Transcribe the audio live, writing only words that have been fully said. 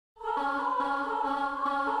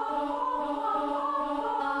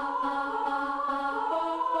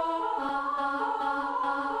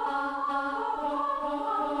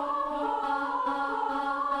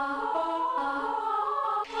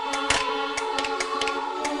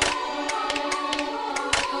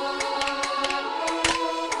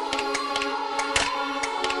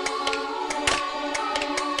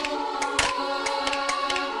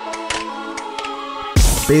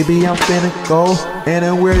Baby, I'm finna go, and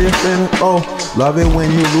then where you finna go? Love it when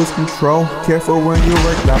you lose control, careful when you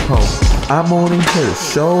work that pole. I'm only here to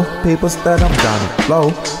show papers that I'm down to flow.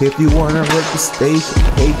 If you wanna work the stage,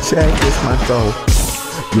 paycheck is my goal.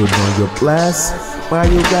 You know you're blessed, why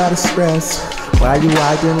you gotta stress? Why you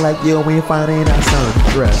acting like you ain't finding that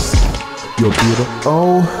sundress? You're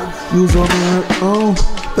beautiful, you's a miracle.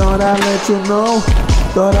 Thought I'd let you know,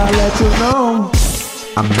 thought I'd let you know.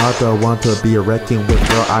 I'm not the one to be reckoned with,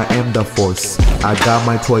 girl, I am the force. I got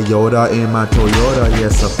my Toyota in my Toyota,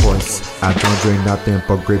 yes of course. I don't drink nothing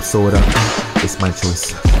but grape soda, it's my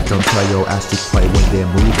choice. Don't tell your ass to play when they're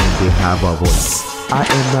moving, they have a voice. I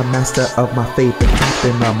am the master of my faith, the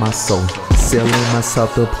captain of my soul. Sailing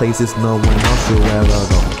myself to places no one else will ever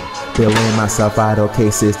go. Filling myself out of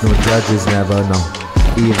cases no judges never know.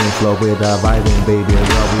 Even flow with a vibing, baby,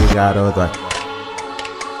 girl, we got all that.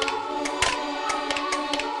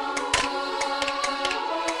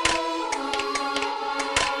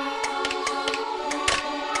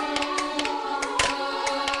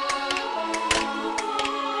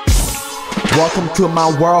 Welcome to my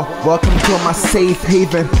world, welcome to my safe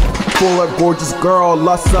haven. Full of gorgeous girl,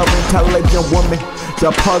 lots of intelligent women.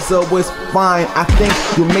 The puzzle is fine, I think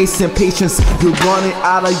you made some patience. You're running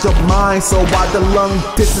out of your mind, so why the long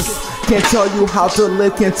distance? Can't tell you how to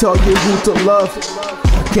live, can't tell you who to love.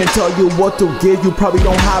 Can't tell you what to give, you probably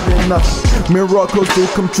don't have enough. Miracles do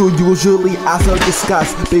come true, usually as a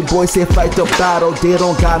disguise. Big boys say fight the battle, they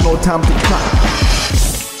don't got no time to cry.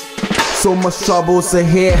 So much troubles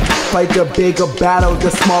ahead, fight the bigger battle,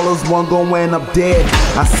 the smallest one gon' end up dead.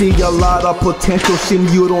 I see a lot of potential, shame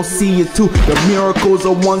you don't see it too. The miracles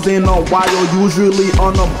are ones in a while, usually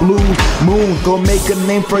on a blue moon. Go make a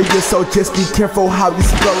name for yourself, just be careful how you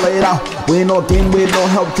spell it out. We no game with no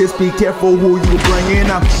help, just be careful who you bringing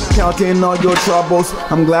out. Counting all your troubles,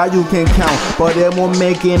 I'm glad you can count, but it won't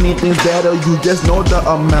make anything better, you just know the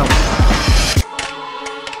amount.